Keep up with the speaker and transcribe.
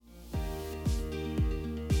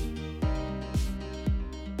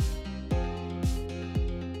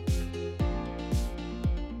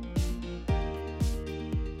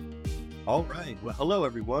All right. Well, hello,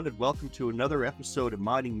 everyone, and welcome to another episode of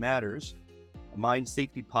Mining Matters, a mine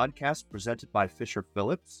safety podcast presented by Fisher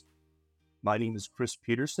Phillips. My name is Chris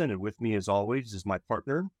Peterson, and with me, as always, is my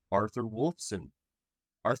partner, Arthur Wolfson.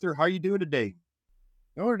 Arthur, how are you doing today?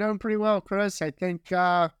 Oh, we're doing pretty well, Chris. I think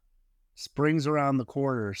spring's around the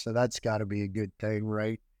corner, so that's got to be a good thing,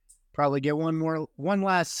 right? Probably get one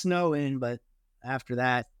last snow in, but after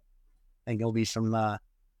that, I think it'll be some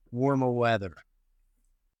warmer weather.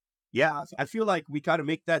 Yeah, I feel like we kind of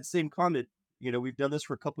make that same comment. We've done this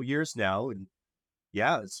for a couple years now, and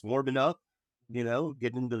yeah, it's warming up,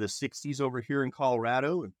 getting into the 60s over here in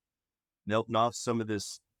Colorado and melting off some of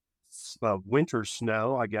this winter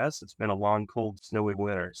snow, I guess. It's been a long, cold, snowy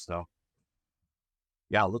winter. So,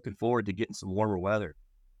 yeah, looking forward to getting some warmer weather.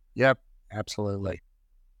 Yep, absolutely.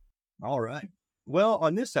 All right. Well,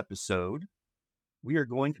 on this episode, we are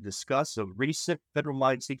going to discuss a recent Federal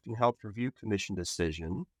Mine Safety and Health Review Commission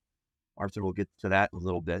decision. Arthur will get to that in a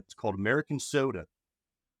little bit. It's called American Soda,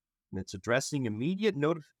 and it's addressing immediate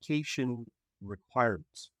notification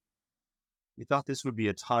requirements. We thought this would be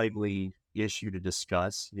a timely issue to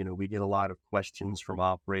discuss. We get a lot of questions from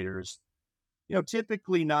operators,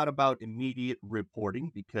 typically not about immediate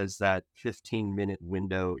reporting because that 15-minute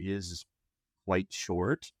window is quite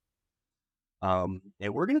short. And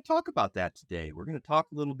we're going to talk about that today. We're going to talk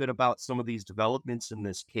a little bit about some of these developments in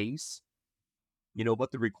this case,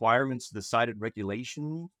 what the requirements of the cited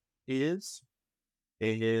regulation is,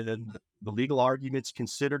 and the legal arguments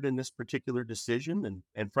considered in this particular decision,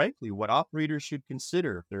 and frankly, what operators should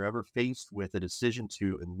consider if they're ever faced with a decision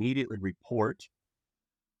to immediately report.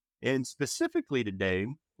 And specifically today,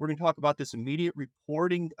 we're going to talk about this immediate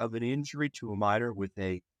reporting of an injury to a miner with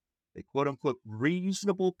a quote-unquote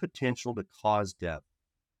reasonable potential to cause death.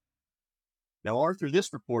 Now, Arthur,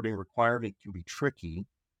 this reporting requirement can be tricky.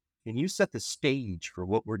 Can you set the stage for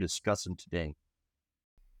what we're discussing today?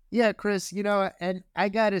 Yeah, Chris, and I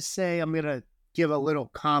got to say, I'm going to give a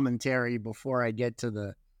little commentary before I get to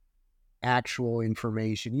the actual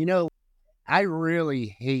information. I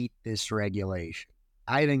really hate this regulation.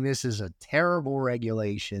 I think this is a terrible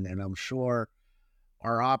regulation, and I'm sure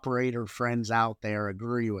our operator friends out there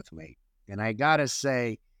agree with me. And I got to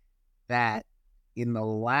say that in the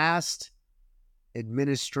last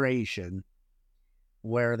administration,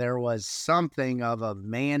 where there was something of a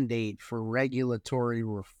mandate for regulatory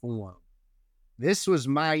reform, this was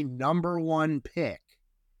my number one pick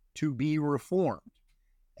to be reformed.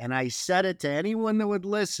 And I said it to anyone that would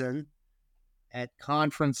listen at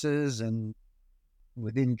conferences and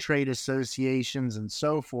within trade associations and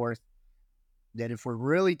so forth, that if we're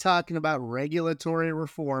really talking about regulatory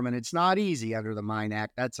reform, and it's not easy under the Mine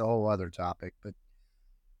Act, that's a whole other topic,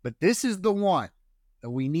 but this is the one that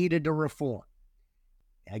we needed to reform.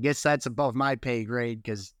 I guess that's above my pay grade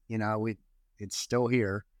because, it's still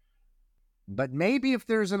here. But maybe if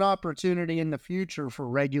there's an opportunity in the future for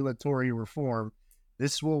regulatory reform,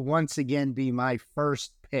 this will once again be my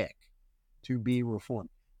first pick to be reformed.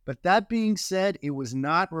 But that being said, it was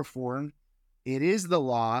not reformed. It is the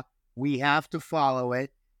law. We have to follow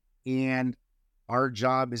it. And our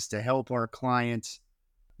job is to help our clients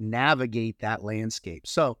navigate that landscape.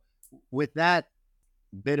 So with that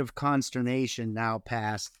bit of consternation now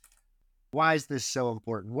past, why is this so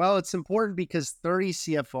important? Well, it's important because 30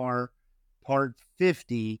 CFR Part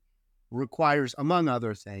 50 requires, among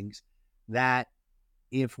other things, that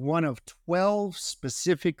if one of 12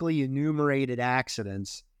 specifically enumerated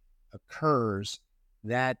accidents occurs,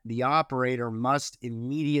 that the operator must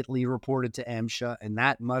immediately report it to MSHA, and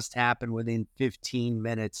that must happen within 15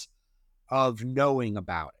 minutes of knowing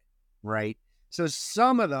about it, right? So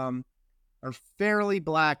some of them are fairly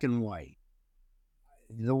black and white.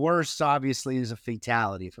 The worst, obviously, is a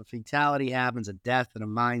fatality. If a fatality happens, a death at a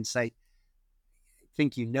mine site, I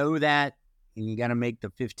think you know that, and you got to make the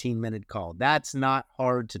 15-minute call. That's not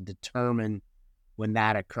hard to determine when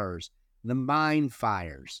that occurs. The mine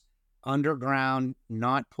fires, underground,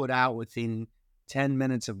 not put out within 10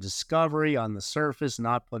 minutes of discovery, on the surface,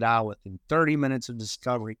 not put out within 30 minutes of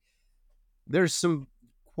discovery. There's some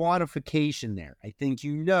quantification there. I think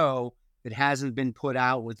it hasn't been put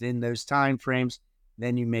out within those time frames,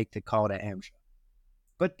 then you make the call to MSHA.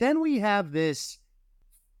 But then we have this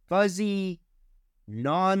fuzzy,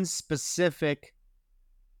 non-specific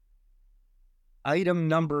item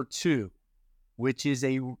number 2, which is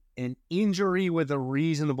an injury with a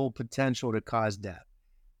reasonable potential to cause death.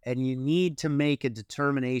 And you need to make a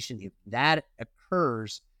determination. If that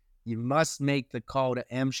occurs, you must make the call to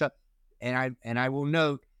MSHA. And I will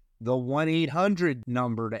note the 1-800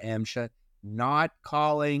 number to MSHA, not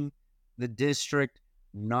calling the district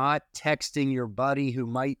not texting your buddy who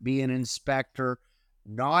might be an inspector,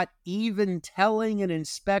 not even telling an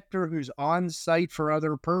inspector who's on site for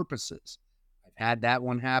other purposes. I've had that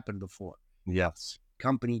one happen before. Yes.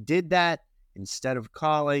 Company did that. Instead of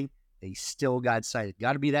calling, they still got cited.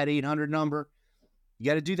 Got to be that 800 number. You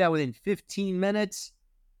got to do that within 15 minutes.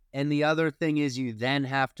 And the other thing is you then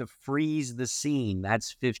have to freeze the scene.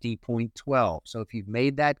 That's 50.12. So if you've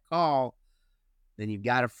made that call, then you've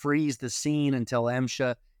got to freeze the scene until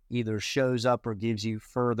MSHA either shows up or gives you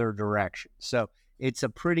further direction. So it's a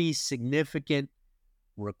pretty significant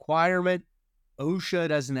requirement. OSHA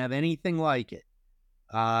doesn't have anything like it.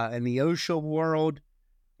 In the OSHA world,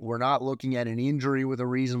 we're not looking at an injury with a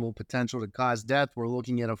reasonable potential to cause death. We're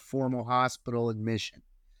looking at a formal hospital admission.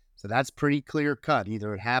 So that's pretty clear cut.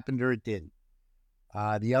 Either it happened or it didn't.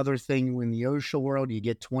 The other thing in the OSHA world, you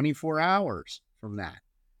get 24 hours from that.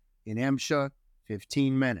 In MSHA,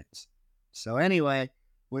 15 minutes. So anyway,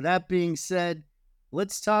 with that being said,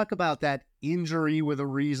 let's talk about that injury with a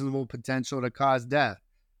reasonable potential to cause death.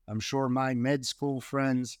 I'm sure my med school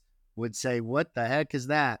friends would say, what the heck is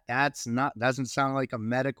that? Doesn't sound like a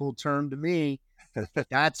medical term to me.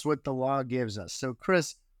 That's what the law gives us. So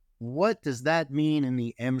Chris, what does that mean in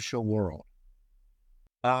the MSHA world?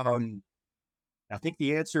 I think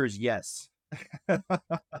the answer is yes.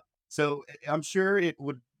 So I'm sure it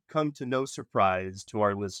would come to no surprise to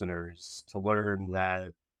our listeners to learn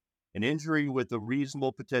that an injury with a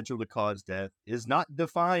reasonable potential to cause death is not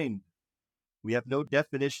defined. We have no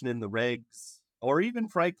definition in the regs or even,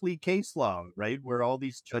 frankly, case law, right? Where all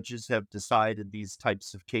these judges have decided these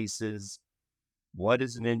types of cases. What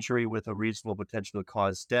is an injury with a reasonable potential to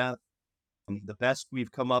cause death? The best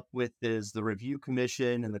we've come up with is the Review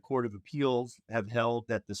Commission and the Court of Appeals have held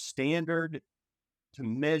that the standard to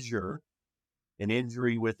measure an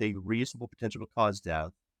injury with a reasonable potential to cause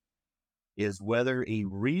death is whether a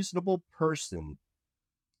reasonable person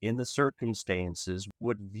in the circumstances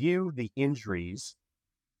would view the injuries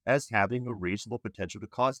as having a reasonable potential to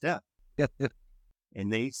cause death.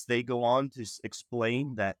 And they go on to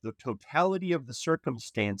explain that the totality of the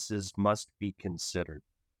circumstances must be considered.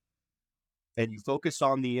 And you focus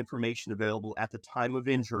on the information available at the time of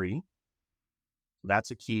injury. That's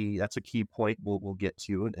a key point we'll get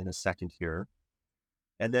to in a second here.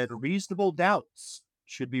 And then reasonable doubts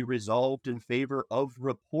should be resolved in favor of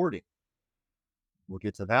reporting. We'll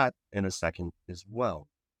get to that in a second as well.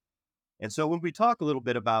 And so when we talk a little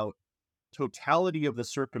bit about totality of the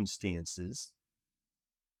circumstances,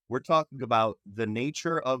 we're talking about the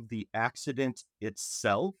nature of the accident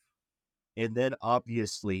itself, and then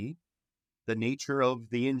obviously the nature of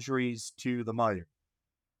the injuries to the minor.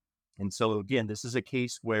 And so again, this is a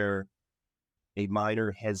case where a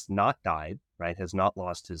minor has not died, right? Has not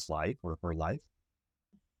lost his life or her life,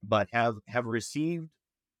 but have received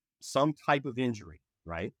some type of injury,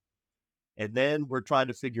 right? And then we're trying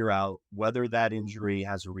to figure out whether that injury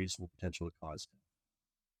has a reasonable potential to cause death.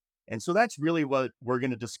 And so that's really what we're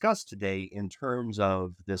going to discuss today in terms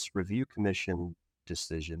of this Review Commission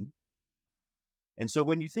decision. And so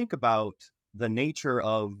when you think about the nature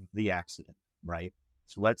of the accident, right?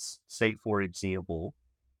 So let's say, for example,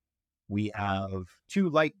 we have two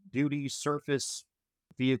light-duty surface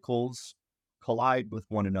vehicles collide with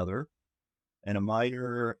one another, and a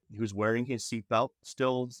minor who's wearing his seatbelt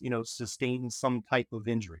still, sustains some type of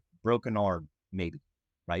injury, broken arm, maybe,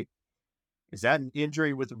 right? Is that an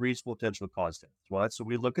injury with a reasonable potential to cause death? Well, so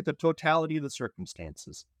we look at the totality of the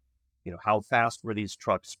circumstances. How fast were these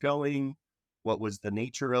trucks going? What was the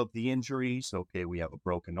nature of the injuries? Okay, we have a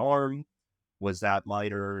broken arm. Was that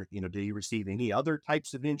minor, did he receive any other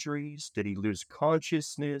types of injuries? Did he lose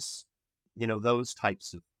consciousness? Those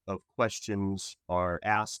types of questions are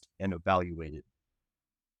asked and evaluated.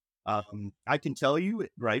 I can tell you,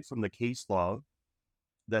 right, from the case law,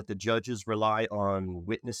 that the judges rely on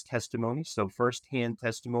witness testimony. So firsthand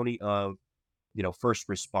testimony of, first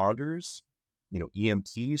responders,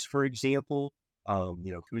 EMTs, for example,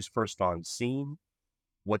 who's first on scene.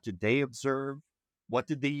 What did they observe? What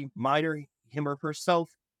did the minor, him or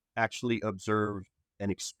herself, actually observe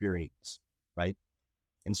and experience, right?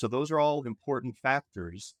 And so those are all important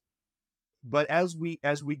factors. But as we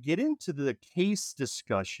get into the case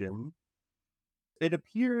discussion, it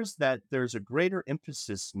appears that there's a greater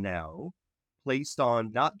emphasis now placed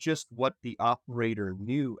on not just what the operator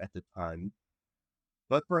knew at the time,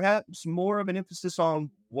 but perhaps more of an emphasis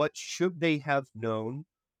on what should they have known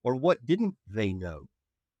or what didn't they know,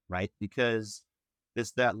 right? Because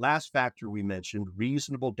it's that last factor we mentioned,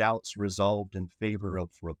 reasonable doubts resolved in favor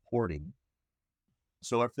of reporting.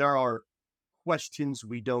 So if there are questions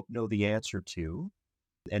we don't know the answer to,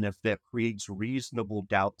 And if that creates reasonable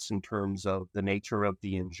doubts in terms of the nature of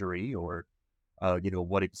the injury or,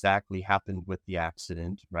 what exactly happened with the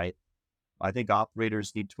accident, right? I think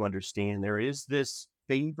operators need to understand there is this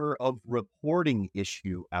favor of reporting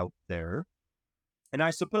issue out there. And I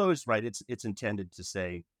suppose, right, it's intended to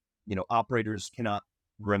say, operators cannot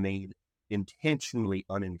remain intentionally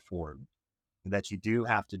uninformed, that you do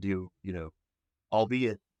have to do,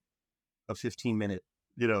 albeit a 15-minute,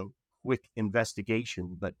 quick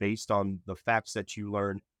investigation, but based on the facts that you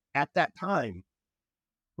learn at that time,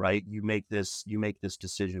 right, you make this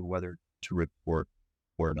decision whether to report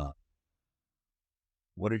or not.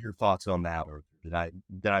 What are your thoughts on that? Or did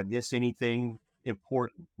I miss anything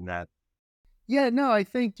important in that? Yeah, no, I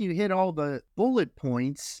think you hit all the bullet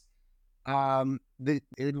points. We're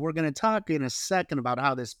going to talk in a second about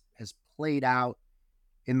how this has played out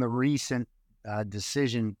in the recent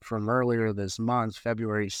decision from earlier this month,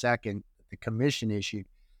 February 2nd, the commission issued.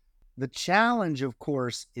 The challenge, of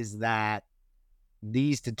course, is that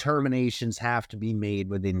these determinations have to be made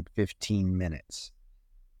within 15 minutes.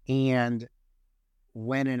 And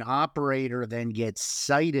when an operator then gets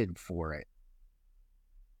cited for it,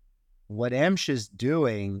 what MSHA's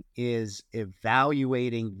doing is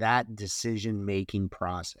evaluating that decision-making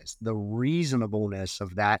process, the reasonableness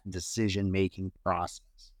of that decision-making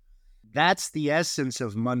process. That's the essence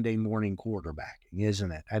of Monday morning quarterbacking,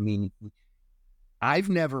 isn't it? I mean, I've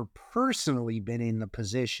never personally been in the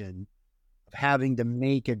position of having to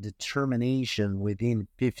make a determination within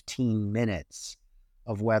 15 minutes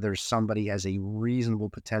of whether somebody has a reasonable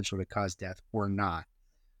potential to cause death or not.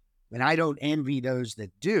 And I don't envy those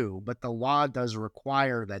that do, but the law does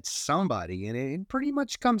require that somebody, and it pretty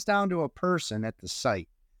much comes down to a person at the site,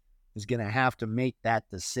 is going to have to make that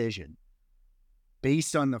decision.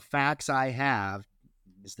 Based on the facts I have,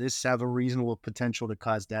 does this have a reasonable potential to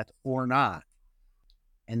cause death or not?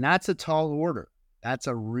 And that's a tall order. That's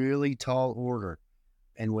a really tall order.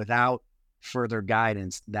 And without further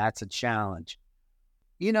guidance, that's a challenge.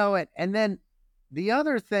 And then the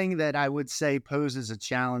other thing that I would say poses a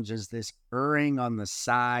challenge is this erring on the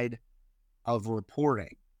side of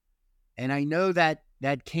reporting. And I know that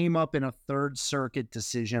came up in a Third Circuit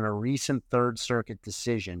decision, a recent Third Circuit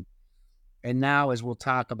decision. And now, as we'll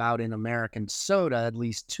talk about in American Soda, at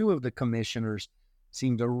least two of the commissioners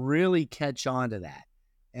seem to really catch on to that.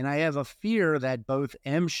 And I have a fear that both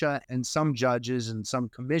MSHA and some judges and some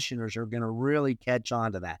commissioners are going to really catch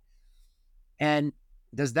on to that. And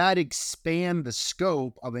does that expand the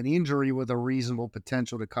scope of an injury with a reasonable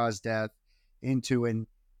potential to cause death into an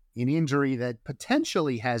injury that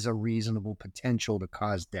potentially has a reasonable potential to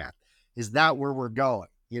cause death? Is that where we're going?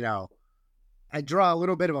 I draw a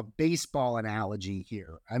little bit of a baseball analogy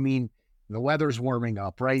here. I mean, the weather's warming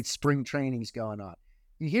up, right? Spring training's going on.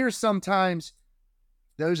 You hear sometimes,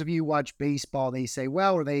 those of you who watch baseball, they say,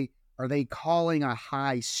 well, are they calling a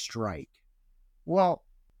high strike? Well,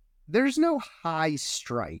 there's no high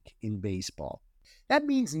strike in baseball. That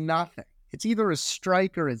means nothing. It's either a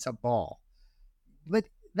strike or it's a ball. But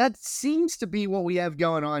that seems to be what we have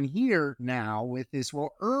going on here now with this.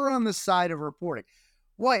 We'll err on the side of reporting.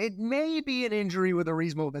 Well, it may be an injury with a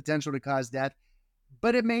reasonable potential to cause death,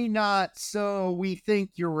 but it may not. So we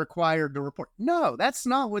think you're required to report. No, that's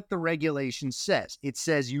not what the regulation says. It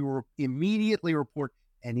says you immediately report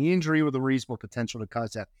an injury with a reasonable potential to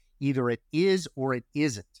cause death. Either it is or it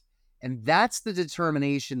isn't. And that's the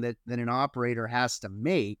determination that an operator has to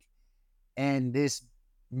make. And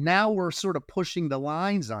now we're sort of pushing the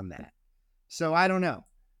lines on that. So I don't know.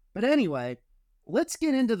 But anyway, let's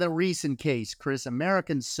get into the recent case, Chris,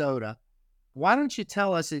 American Soda. Why don't you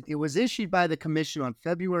tell us, it was issued by the commission on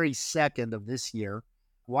February 2nd of this year.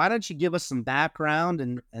 Why don't you give us some background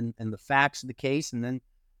and the facts of the case, and then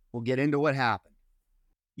we'll get into what happened.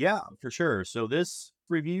 Yeah, for sure. So this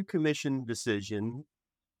review commission decision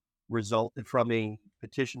resulted from a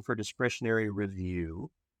petition for discretionary review,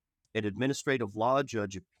 an administrative law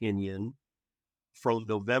judge opinion from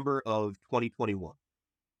November of 2021.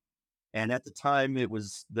 And at the time,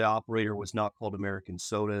 the operator was not called American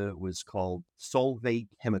Soda. It was called Solvay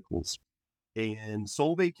Chemicals. And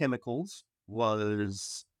Solvay Chemicals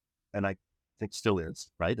was, and I think still is,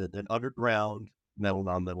 right, an underground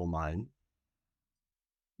metal-non-metal mine.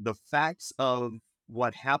 The facts of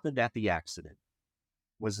what happened at the accident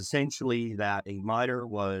was essentially that a miner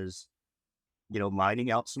was,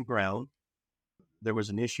 mining out some ground. There was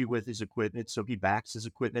an issue with his equipment, so he backs his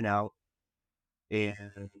equipment out,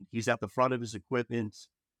 and he's at the front of his equipment,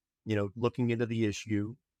 looking into the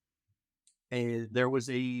issue, and there was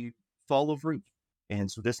a fall of roof.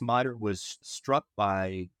 And so this miner was struck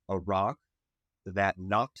by a rock that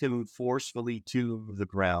knocked him forcefully to the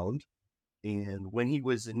ground. And when he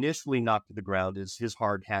was initially knocked to the ground, his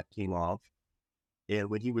hard hat came off. And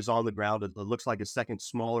when he was on the ground, it looks like a second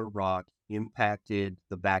smaller rock impacted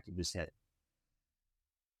the back of his head.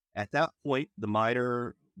 At that point, the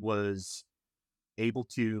miner was able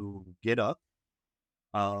to get up,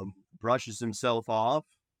 brushes himself off.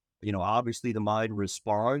 Obviously the mine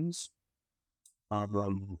responds.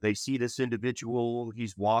 They see this individual,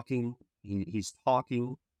 he's walking, he's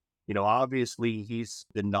talking. Obviously he's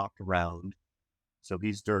been knocked around. So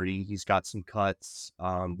he's dirty. He's got some cuts.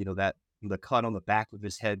 That the cut on the back of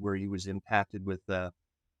his head where he was impacted with the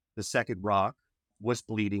second rock was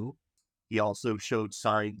bleeding. He also showed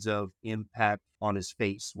signs of impact on his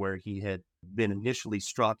face where he had been initially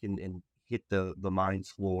struck and hit the mine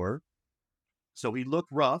floor. So he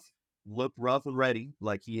looked rough and ready,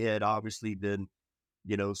 like he had obviously been,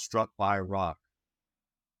 struck by a rock.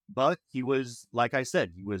 But he was, like I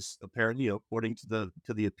said, he was apparently, according to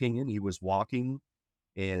the opinion, he was walking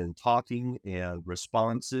and talking and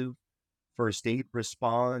responsive. First aid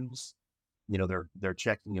responds. They're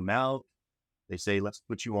checking him out. They say, let's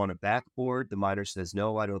put you on a backboard. The miner says,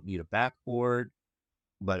 no, I don't need a backboard.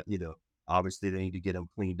 But, obviously they need to get him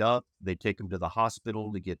cleaned up. They take him to the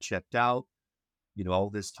hospital to get checked out. All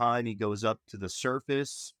this time he goes up to the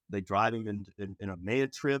surface. They drive him in a man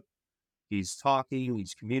trip. He's talking,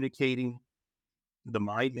 he's communicating. The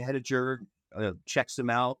mine manager checks him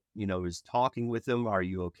out, is talking with him. Are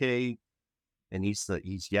you okay? And he's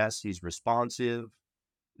yes, he's responsive.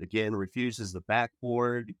 Again, refuses the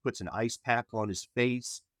backboard. He puts an ice pack on his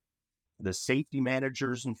face. The safety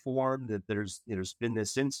manager's informed that there's been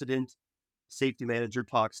this incident. Safety manager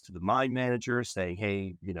talks to the mine manager saying,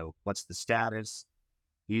 hey, what's the status?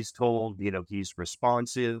 He's told, he's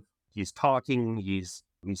responsive. He's talking. He's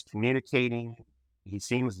communicating. He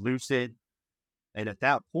seems lucid. And at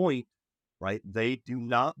that point, right, they do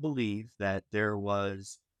not believe that there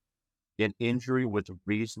was an injury with a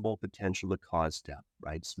reasonable potential to cause death,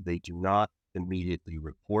 right? So they do not immediately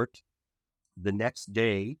report. The next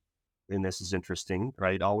day, and this is interesting,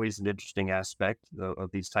 right? Always an interesting aspect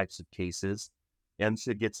of these types of cases.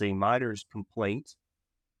 MSHA gets a miner's complaint.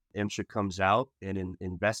 MSHA comes out and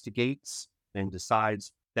investigates and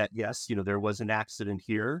decides that, yes, there was an accident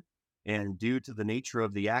here. And due to the nature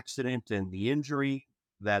of the accident and the injury,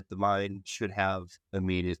 that the mine should have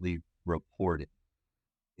immediately reported.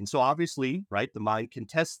 And so obviously, right, the mine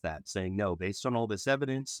contests that, saying, no, based on all this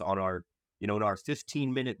evidence on our, in our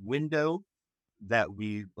 15-minute window that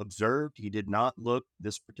we observed,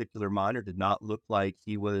 this particular miner did not look like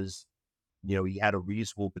he was, he had a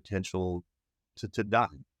reasonable potential to die.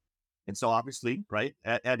 And so obviously, right,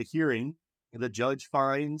 at a hearing, the judge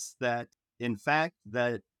finds that, in fact,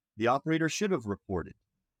 that the operator should have reported.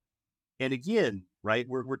 And again, right,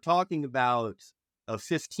 we're talking about a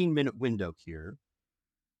 15-minute window here.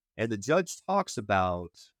 And the judge talks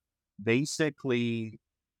about basically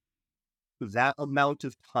that amount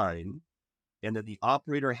of time and then the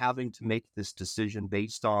operator having to make this decision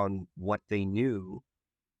based on what they knew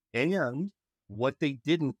and what they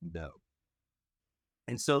didn't know.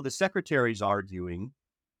 And so the secretary's arguing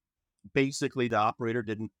basically the operator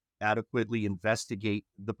didn't adequately investigate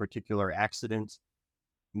the particular accident,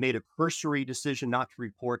 made a cursory decision not to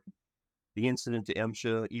report the incident to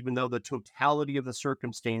MSHA, even though the totality of the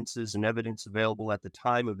circumstances and evidence available at the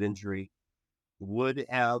time of injury would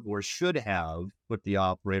have or should have put the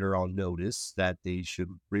operator on notice that they should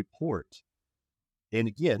report. And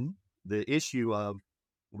again, the issue of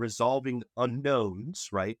resolving unknowns,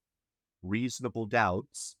 right? Reasonable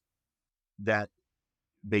doubts that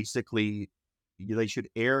basically they should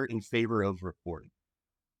err in favor of reporting.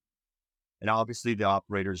 And obviously the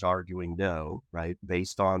operator's arguing no, right?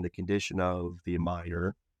 Based on the condition of the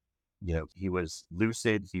miner, he was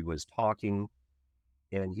lucid, he was talking,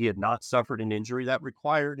 and he had not suffered an injury that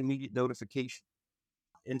required immediate notification.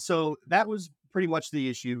 And so that was pretty much the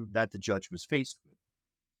issue that the judge was faced with.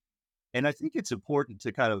 And I think it's important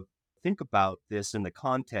to kind of think about this in the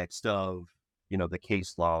context of, the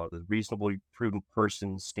case law, the reasonably prudent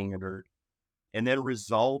person standard, and then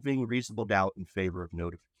resolving reasonable doubt in favor of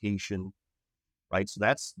notification. Right. So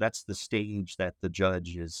that's the stage that the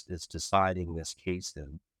judge is deciding this case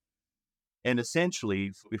in. And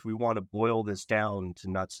essentially, if we want to boil this down to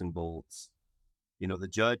nuts and bolts, the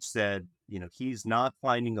judge said, he's not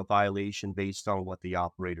finding a violation based on what the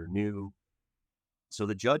operator knew. So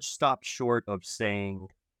the judge stopped short of saying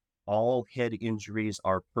all head injuries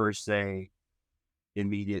are per se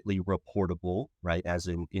immediately reportable, right, as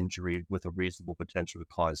an injury with a reasonable potential to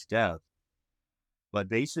cause death, but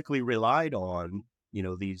basically relied on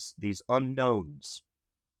these unknowns,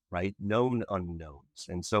 right? Known unknowns.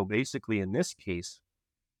 And so basically in this case,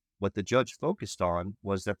 what the judge focused on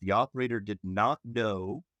was that the operator did not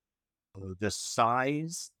know the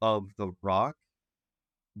size of the rock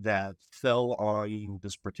that fell on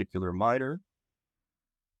this particular miner.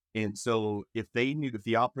 And so if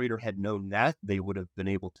the operator had known that, they would have been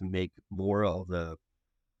able to make more of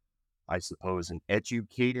I suppose, an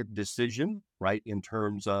educated decision, right, in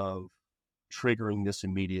terms of triggering this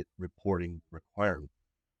immediate reporting requirement,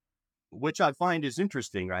 which I find is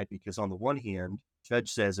interesting, right? Because on the one hand,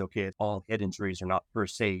 judge says, okay, all head injuries are not per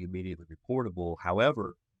se immediately reportable.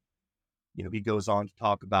 However, he goes on to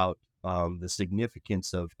talk about the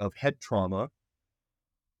significance of head trauma.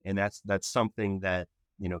 And that's something that,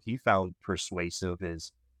 he found persuasive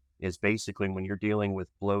is basically when you're dealing with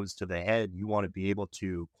blows to the head, you want to be able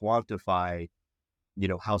to quantify,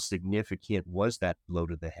 how significant was that blow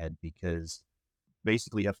to the head, because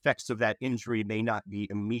basically effects of that injury may not be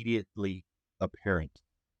immediately apparent.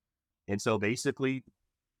 And so basically,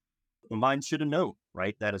 the mind should have known,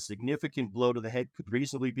 right, that a significant blow to the head could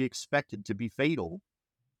reasonably be expected to be fatal,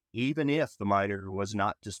 even if the miner was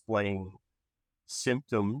not displaying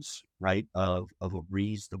symptoms, right, of a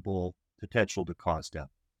reasonable potential to cause death.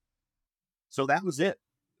 So that was it,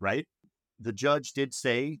 right? The judge did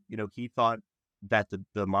say, he thought that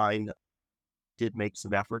the mine did make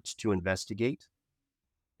some efforts to investigate.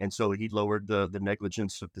 And so he lowered the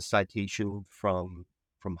negligence of the citation from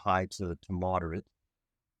high to moderate.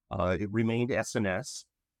 It remained S&S.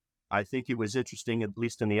 I think it was interesting, at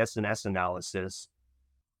least in the S&S analysis,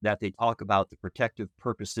 that they talk about the protective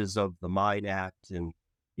purposes of the Mine Act and,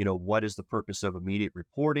 what is the purpose of immediate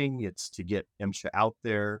reporting? It's to get MSHA out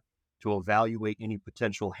there to evaluate any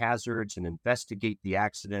potential hazards and investigate the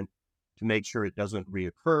accident to make sure it doesn't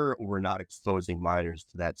reoccur or we're not exposing miners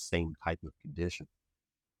to that same type of condition,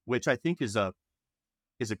 which I think is a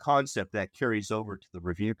concept that carries over to the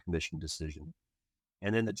review commission decision.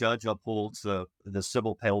 And then the judge upholds the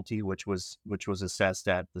civil penalty, which was assessed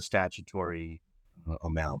at the statutory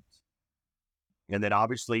amount. And then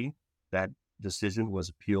obviously that decision was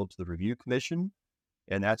appealed to the review commission.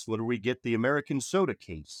 And that's when we get the American Soda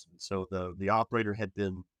case. So the operator had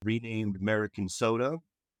been renamed American Soda.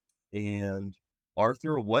 And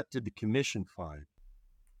Arthur, what did the commission find?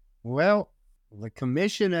 Well, the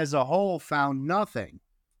commission as a whole found nothing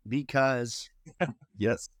because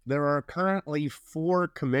yes, there are currently 4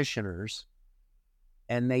 commissioners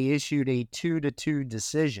and they issued a 2-2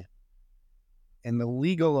 decision. And the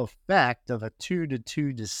legal effect of a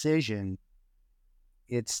 2-2 decision,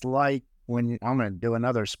 it's like when I'm going to do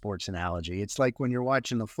another sports analogy. It's like when you're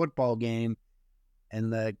watching the football game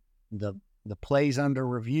and the play's under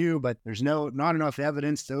review, but there's not enough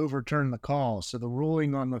evidence to overturn the call. So the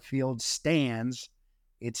ruling on the field stands.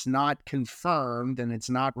 It's not confirmed and it's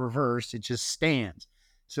not reversed. It just stands.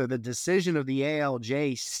 So the decision of the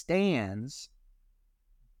ALJ stands,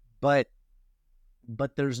 but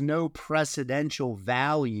there's no precedential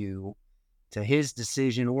value to his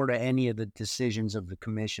decision or to any of the decisions of the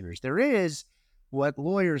commissioners. There is what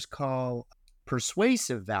lawyers call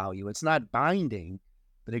persuasive value. It's not binding,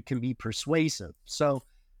 but it can be persuasive. So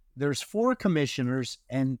there's 4 commissioners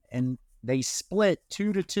and they split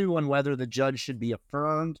 2-2 on whether the judge should be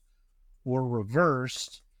affirmed or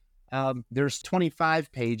reversed. There's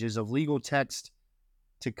 25 pages of legal text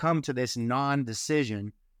to come to this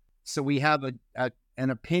non-decision. So we have an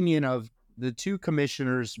opinion of the 2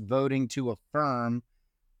 commissioners voting to affirm,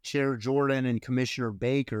 Chair Jordan and Commissioner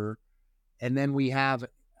Baker. And then we have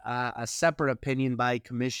a separate opinion by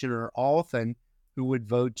Commissioner Alton, who would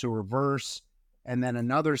vote to reverse. And then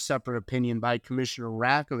another separate opinion by Commissioner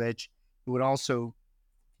Rakovich, who would also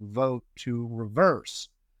vote to reverse.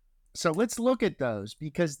 So let's look at those,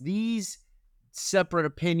 because these separate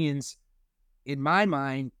opinions, in my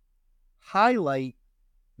mind, highlight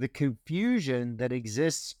the confusion that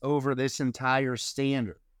exists over this entire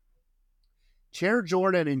standard. Chair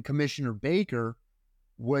Jordan and Commissioner Baker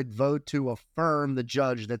would vote to affirm the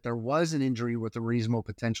judge that there was an injury with a reasonable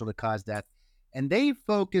potential to cause death. And they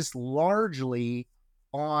focused largely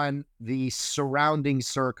on the surrounding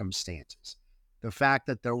circumstances. The fact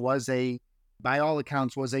that there was by all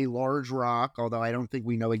accounts, was a large rock, although I don't think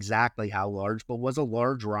we know exactly how large, but was a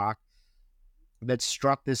large rock that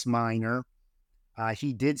struck this miner.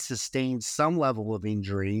 He did sustain some level of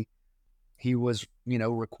injury. He was,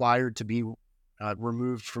 required to be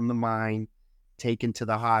removed from the mine, taken to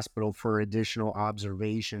the hospital for additional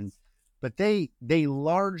observation. But they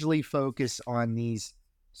largely focus on these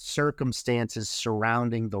circumstances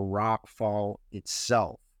surrounding the rock fall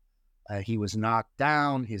itself. he was knocked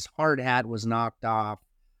down, his hard hat was knocked off,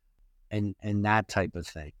 and that type of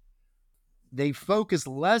thing. They focus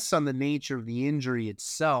less on the nature of the injury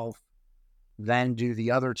itself than do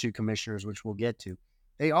the other two commissioners, which we'll get to.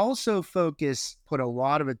 They also put a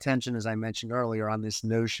lot of attention, as I mentioned earlier, on this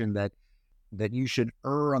notion that you should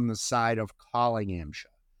err on the side of calling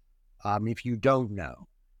MSHA if you don't know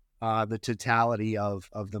the totality of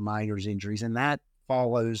the miners' injuries. And that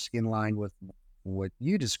follows in line with what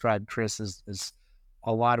you described, Chris, as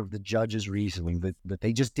a lot of the judges' reasoning, that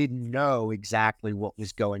they just didn't know exactly what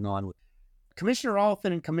was going on. Commissioner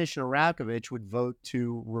Alton and Commissioner Rakovich would vote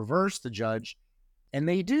to reverse the judge, and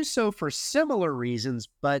they do so for similar reasons,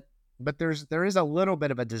 but there is a little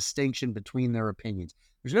bit of a distinction between their opinions.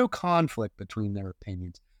 There's no conflict between their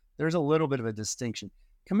opinions. There's a little bit of a distinction.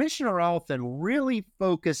 Commissioner Alton really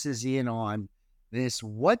focuses in on this: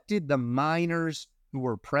 what did the miners who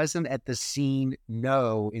were present at the scene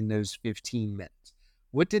know in those 15 minutes?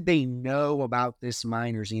 What did they know about this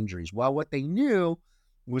miner's injuries? Well, what they knew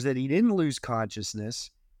was that he didn't lose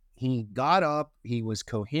consciousness. He got up, he was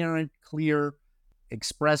coherent, clear,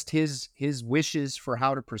 expressed his wishes for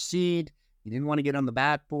how to proceed. He didn't want to get on the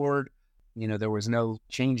backboard. There was no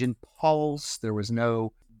change in pulse. There was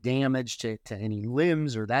no damage to any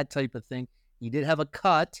limbs or that type of thing. He did have a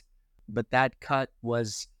cut, but that cut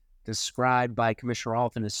was described by Commissioner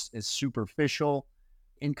Alton as superficial.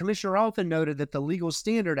 And Commissioner Alton noted that the legal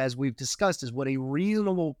standard, as we've discussed, is what a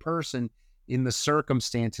reasonable person in the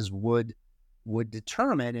circumstances would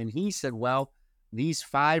determine. And he said, well, these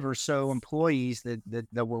 5 or so employees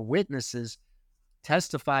that were witnesses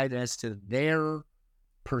testified as to their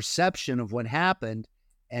perception of what happened,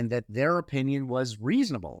 and that their opinion was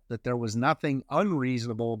reasonable, that there was nothing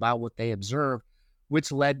unreasonable about what they observed,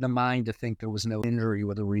 which led the mind to think there was no injury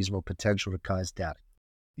with a reasonable potential to cause death.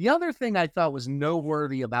 The other thing I thought was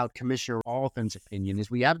noteworthy about Commissioner Alton's opinion is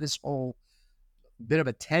we have this whole bit of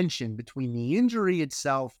a tension between the injury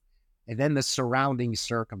itself and then the surrounding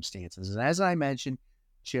circumstances. And as I mentioned,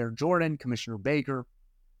 Chair Jordan, Commissioner Baker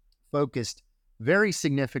focused very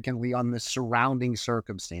significantly on the surrounding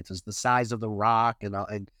circumstances, the size of the rock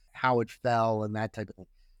and how it fell and that type of thing.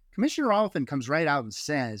 Commissioner Alton comes right out and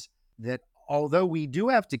says that although we do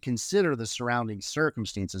have to consider the surrounding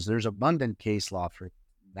circumstances, there's abundant case law for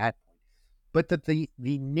that point, but that the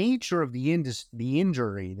nature of the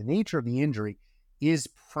injury is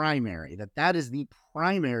primary, that is the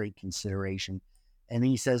primary consideration. And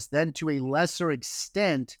he says then to a lesser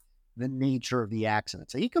extent, the nature of the accident.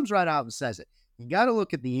 So he comes right out and says it. You got to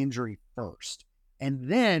look at the injury first. And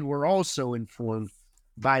then we're also informed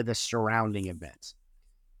by the surrounding events.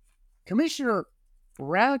 Commissioner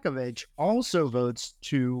Rakovich also votes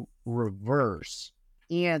to reverse.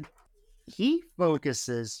 And he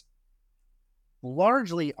focuses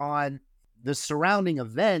largely on the surrounding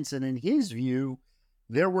events. And in his view,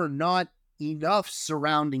 there were not enough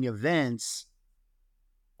surrounding events,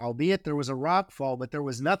 albeit there was a rock fall, but there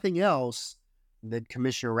was nothing else that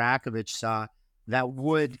Commissioner Rakovich saw that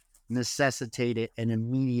would necessitate an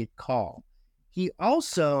immediate call. He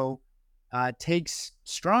also takes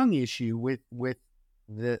strong issue with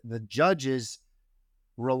the judge's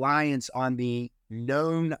reliance on the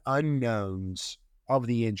known unknowns of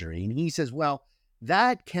the injury. And he says, well,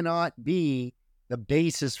 that cannot be the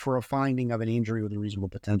basis for a finding of an injury with a reasonable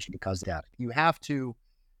potential to cause death. You have to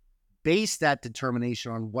base that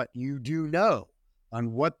determination on what you do know,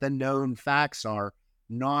 on what the known facts are,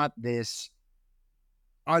 not the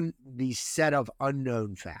set of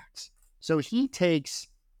unknown facts. So he takes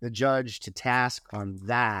the judge to task on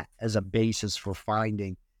that as a basis for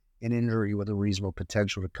finding an injury with a reasonable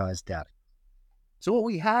potential to cause death. So what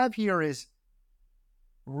we have here is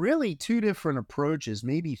really 2 different approaches,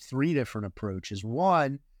 maybe 3 different approaches.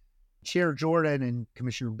 One, Chair Jordan and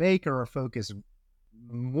Commissioner Baker are focused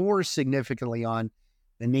more significantly on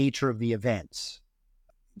the nature of the events.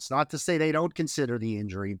 It's not to say they don't consider the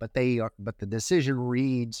injury, but the decision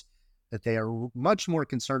reads that they are much more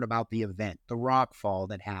concerned about the event, the rock fall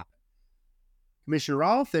that happened. Commissioner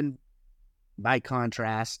Alton, by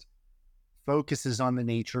contrast, focuses on the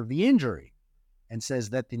nature of the injury and says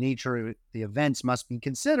that the nature of the events must be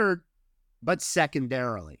considered, but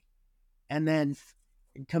secondarily. And then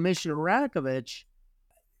Commissioner Rakovich,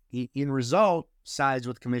 in result, sides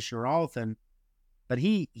with Commissioner Alton, but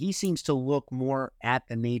he seems to look more at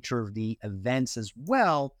the nature of the events as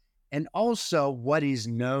well, and also what is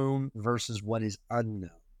known versus what is unknown.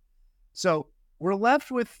 So we're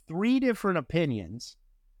left with 3 different opinions,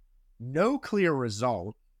 no clear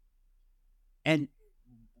result, and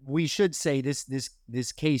we should say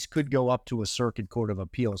this case could go up to a circuit court of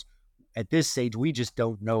appeals. at this stage, we just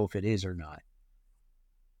don't know if it is or not.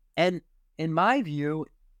 And in my view,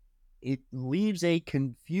 it leaves a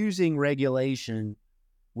confusing regulation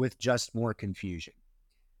with just more confusion.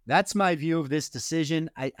 That's my view of this decision.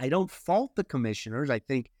 I don't fault the commissioners. I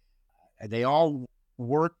think they all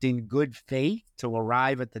worked in good faith to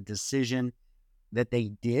arrive at the decision that they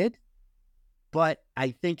did. But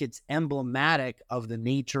I think it's emblematic of the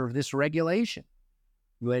nature of this regulation.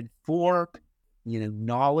 You had four,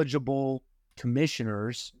 knowledgeable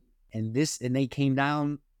commissioners, and they came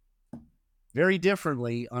down very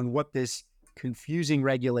differently on what this confusing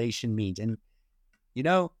regulation means. And,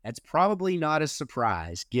 that's probably not a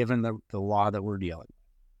surprise given the law that we're dealing with.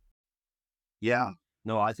 Yeah,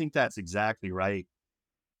 no, I think that's exactly right.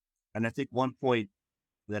 And I think one point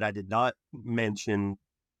that I did not mention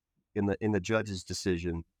in the judge's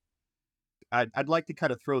decision, I'd like to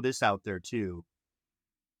kind of throw this out there too,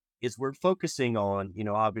 is we're focusing on,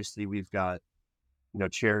 obviously we've got,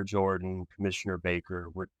 Chair Jordan, Commissioner Baker,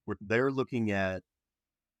 they're looking at,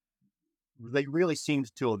 they really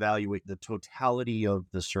seemed to evaluate the totality of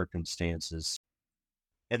the circumstances.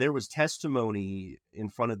 And there was testimony in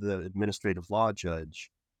front of the administrative law judge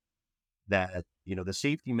that, the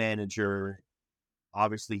safety manager,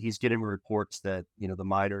 obviously he's getting reports that, the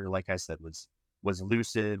minor, like I said, was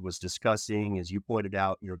lucid, was discussing, as you pointed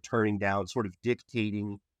out, turning down, sort of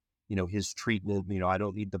dictating, his treatment. I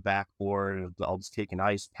don't need the backboard. I'll just take an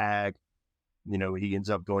ice pack. He ends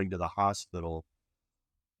up going to the hospital.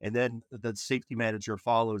 And then the safety manager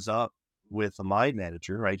follows up with a mine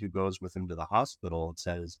manager, right, who goes with him to the hospital and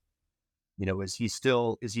says, is he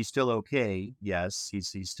still okay? Yes,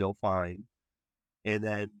 he's still fine. And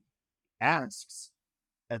then asks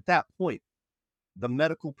at that point, the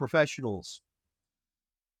medical professionals,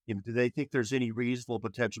 do they think there's any reasonable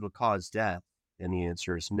potential to cause death? And the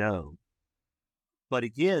answer is no. But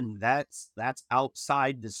again, that's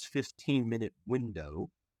outside this 15-minute window,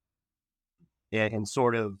 and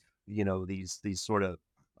sort of, these sort of,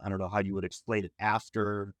 I don't know how you would explain it,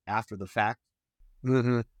 after the fact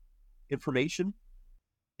information.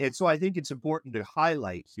 And so I think it's important to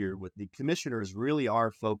highlight here what the commissioners really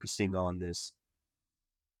are focusing on, this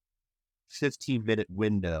 15-minute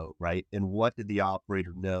window, right? And what did the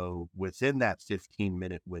operator know within that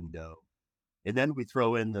 15-minute window? And then we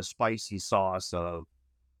throw in the spicy sauce of,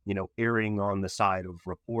 erring on the side of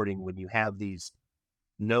reporting when you have these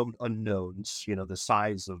known unknowns, the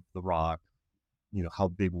size of the rock, how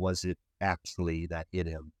big was it actually that hit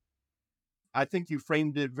him? I think you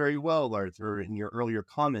framed it very well, Arthur, in your earlier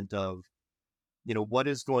comment of, what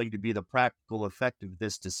is going to be the practical effect of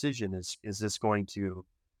this decision? Is this going to,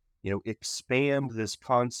 expand this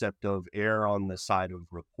concept of err on the side of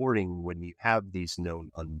reporting when you have these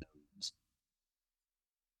known unknowns?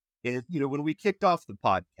 And, when we kicked off the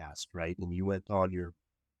podcast, right, and you went on your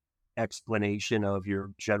explanation of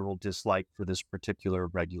your general dislike for this particular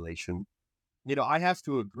regulation, I have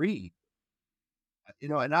to agree,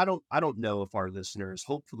 and I don't know if our listeners,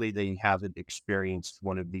 hopefully they haven't experienced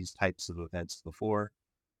one of these types of events before,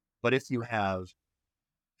 but if you have,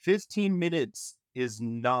 15 minutes is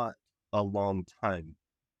not a long time.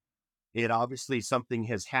 It obviously, something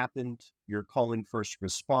has happened. You're calling first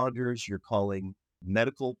responders, you're calling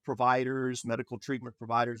medical providers, medical treatment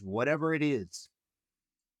providers, whatever it is.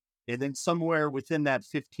 And then somewhere within that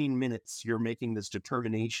 15 minutes, you're making this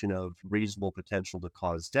determination of reasonable potential to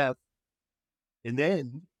cause death. And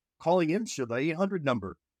then calling MSHA, the 800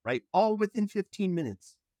 number, right? All within 15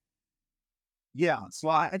 minutes. Yeah. So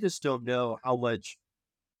I just don't know how much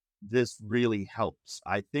this really helps.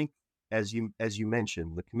 I think, as you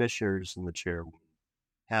mentioned, the commissioners and the chair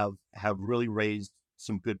have really raised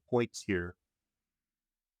some good points here.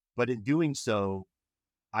 But in doing so,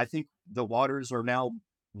 I think the waters are now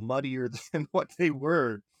muddier than what they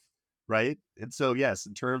were, right? And so, yes,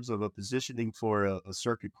 in terms of a positioning for a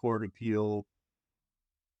circuit court appeal,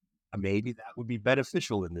 maybe that would be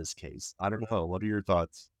beneficial in this case. I don't know. What are your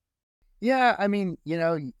thoughts? Yeah, I mean, you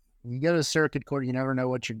go to circuit court, you never know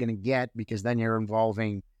what you're going to get, because then you're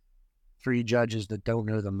involving three judges that don't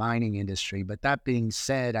know the mining industry. But that being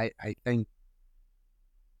said, I think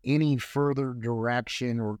any further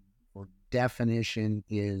direction or definition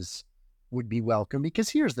would be welcome, because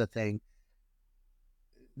here's the thing.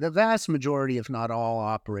 The vast majority, if not all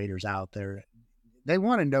operators out there, they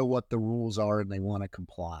want to know what the rules are and they want to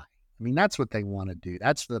comply. I mean, that's what they want to do.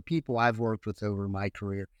 That's the people I've worked with over my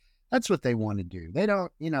career. That's what they want to do. They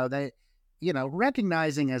don't,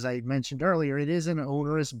 recognizing, as I mentioned earlier, it is an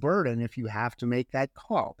onerous burden if you have to make that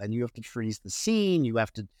call. And you have to freeze the scene. You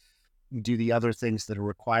have to do the other things that are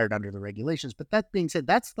required under the regulations. But that being said,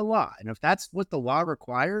 that's the law. And if that's what the law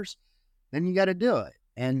requires, then you got to do it.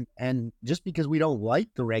 And just because we don't like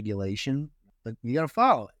the regulation, but you got to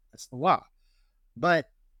follow it. That's the law. But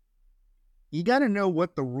you got to know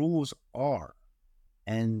what the rules are.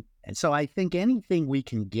 And so I think anything we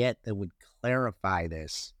can get that would clarify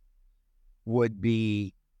this would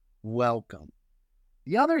be welcome.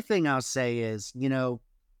 The other thing I'll say is,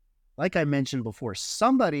 like I mentioned before,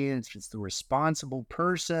 somebody, if it's the responsible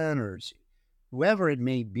person or whoever it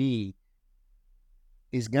may be,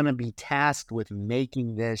 is going to be tasked with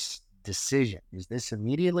making this decision. Is this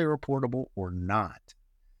immediately reportable or not?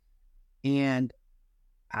 And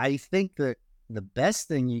I think that the best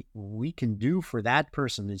thing we can do for that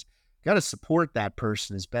person is got to support that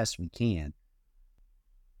person as best we can.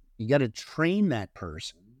 You got to train that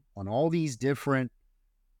person on all these different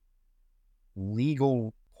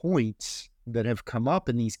legal points that have come up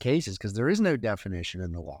in these cases, because there is no definition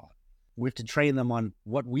in the law. We have to train them on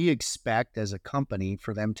what we expect as a company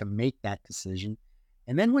for them to make that decision.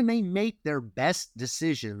 And then when they make their best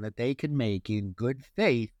decision that they can make in good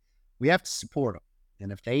faith, we have to support them.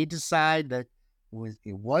 And if they decide that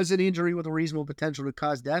it was an injury with a reasonable potential to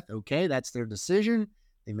cause death, okay, that's their decision.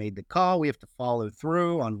 They made the call. We have to follow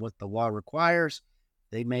through on what the law requires.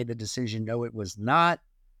 They made the decision, no, it was not.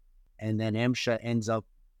 And then MSHA ends up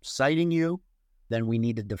citing you, then we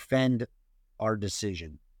need to defend our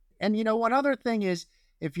decision. And one other thing is,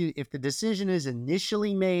 if the decision is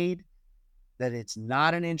initially made that it's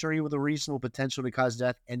not an injury with a reasonable potential to cause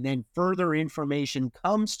death, and then further information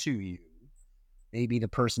comes to you, maybe the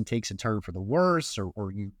person takes a turn for the worse,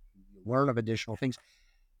 or you learn of additional things,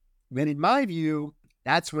 then in my view,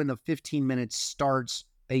 that's when the 15 minutes starts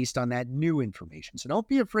based on that new information. So don't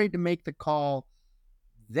be afraid to make the call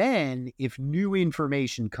then if new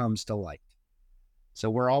information comes to light. So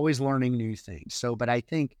we're always learning new things. But I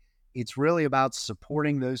think it's really about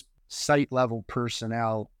supporting those site level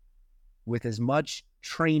personnel with as much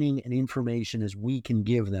training and information as we can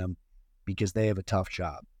give them, because they have a tough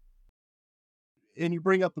job. And you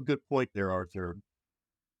bring up a good point there, Arthur.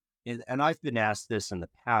 And I've been asked this in the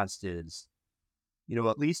past is,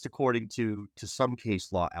 at least according to some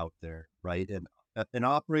case law out there, right? And an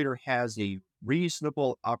operator has a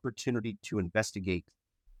reasonable opportunity to investigate,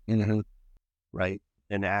 right,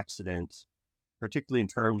 an accident, particularly in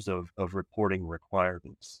terms of reporting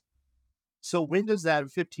requirements. So when does that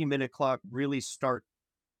 15-minute clock really start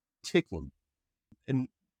ticking? And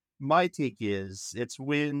my take is it's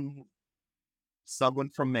when someone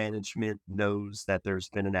from management knows that there's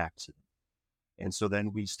been an accident. And so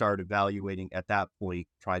then we start evaluating at that point,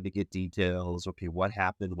 trying to get details. Okay, what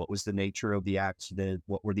happened? What was the nature of the accident?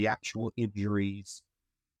 What were the actual injuries?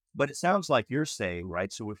 But it sounds like you're saying,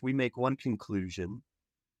 right? So if we make one conclusion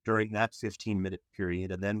during that 15-minute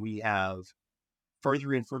period, and then we have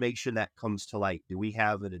further information that comes to light, do we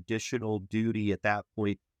have an additional duty at that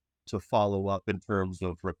point to follow up in terms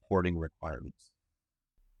of reporting requirements?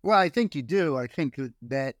 Well, I think you do. I think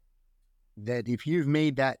that if you've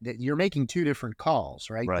made that you're making two different calls,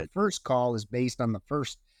 right? Right. The first call is based on the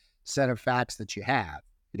first set of facts that you have.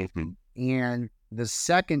 And the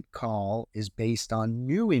second call is based on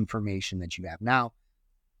new information that you have. Now,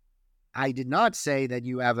 I did not say that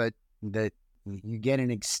you have that you get an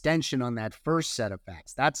extension on that first set of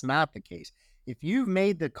facts. That's not the case. If you've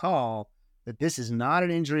made the call that this is not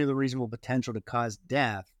an injury of the reasonable potential to cause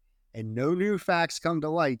death and no new facts come to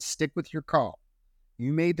light, stick with your call.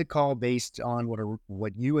 You made the call based on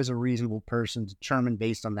what you as a reasonable person determined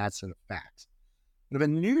based on that set of facts. But if a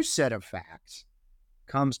new set of facts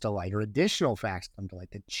comes to light, or additional facts come to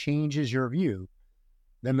light that changes your view,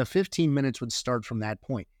 then the 15 minutes would start from that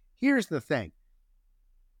point. Here's the thing.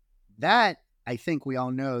 That, I think we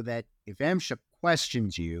all know that if MSHA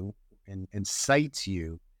questions you and cites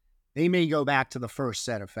you, they may go back to the first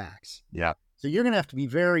set of facts. Yeah. So you're going to have to be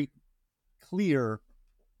very clear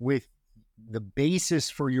with the basis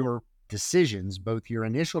for your decisions, both your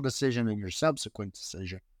initial decision and your subsequent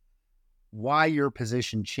decision, why your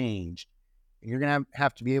position changed. You're going to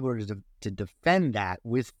have to be able to defend that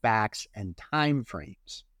with facts and time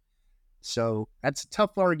frames. So that's a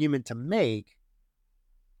tough argument to make,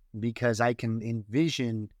 because I can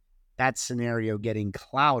envision that scenario getting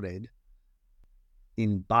clouded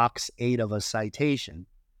in box 8 of a citation.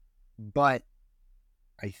 But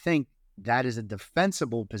I think that is a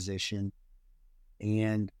defensible position,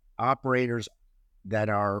 and operators that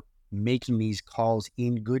are making these calls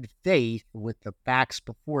in good faith with the facts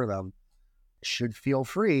before them should feel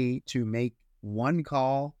free to make one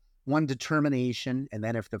call, one determination, and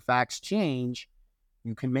then if the facts change,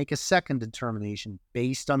 you can make a second determination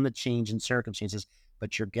based on the change in circumstances,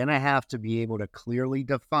 but you're going to have to be able to clearly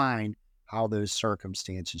define how those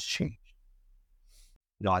circumstances change.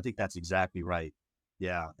 No, I think that's exactly right.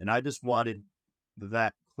 Yeah. And I just wanted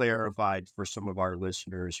that clarified for some of our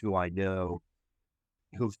listeners who I know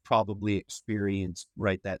who've probably experienced,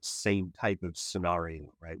 right, that same type of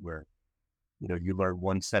scenario, right, where, you learn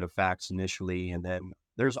one set of facts initially, and then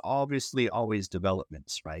there's obviously always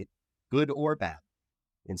developments, right, good or bad.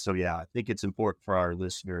 And so, yeah, I think it's important for our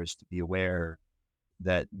listeners to be aware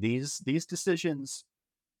that these decisions,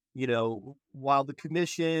 while the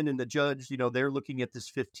commission and the judge, they're looking at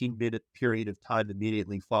this 15-minute period of time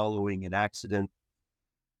immediately following an accident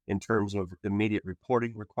in terms of immediate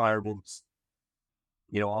reporting requirements.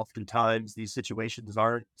 Oftentimes these situations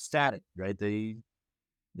aren't static, right?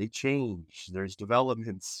 They change. There's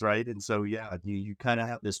developments, right? And so, yeah, you kind of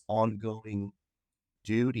have this ongoing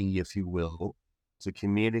duty, if you will, to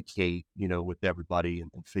communicate, with everybody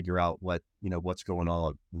and figure out what's going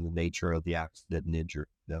on in the nature of the accident and injury.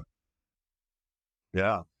 Yeah.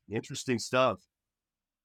 Yeah. Interesting stuff.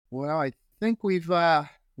 Well, I think we've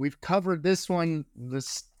covered this one,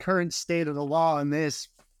 this current state of the law in this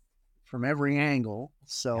from every angle.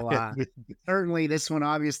 So certainly this one,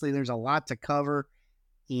 obviously there's a lot to cover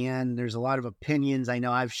and there's a lot of opinions. I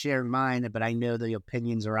know I've shared mine, but I know the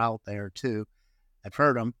opinions are out there too. I've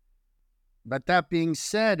heard them. But that being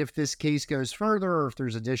said, if this case goes further or if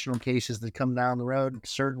there's additional cases that come down the road,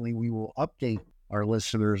 certainly we will update our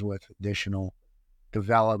listeners with additional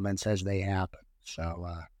developments as they happen. So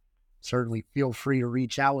certainly feel free to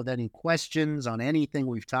reach out with any questions on anything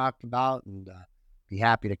we've talked about, and be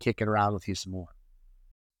happy to kick it around with you some more.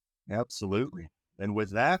 Absolutely. And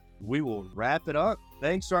with that, we will wrap it up.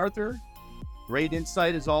 Thanks, Arthur. Great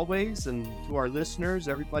insight as always. And to our listeners,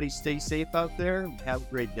 everybody stay safe out there. Have a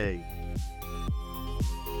great day.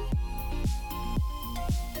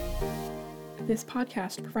 This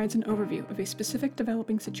podcast provides an overview of a specific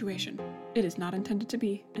developing situation. It is not intended to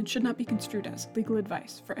be and should not be construed as legal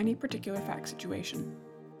advice for any particular fact situation.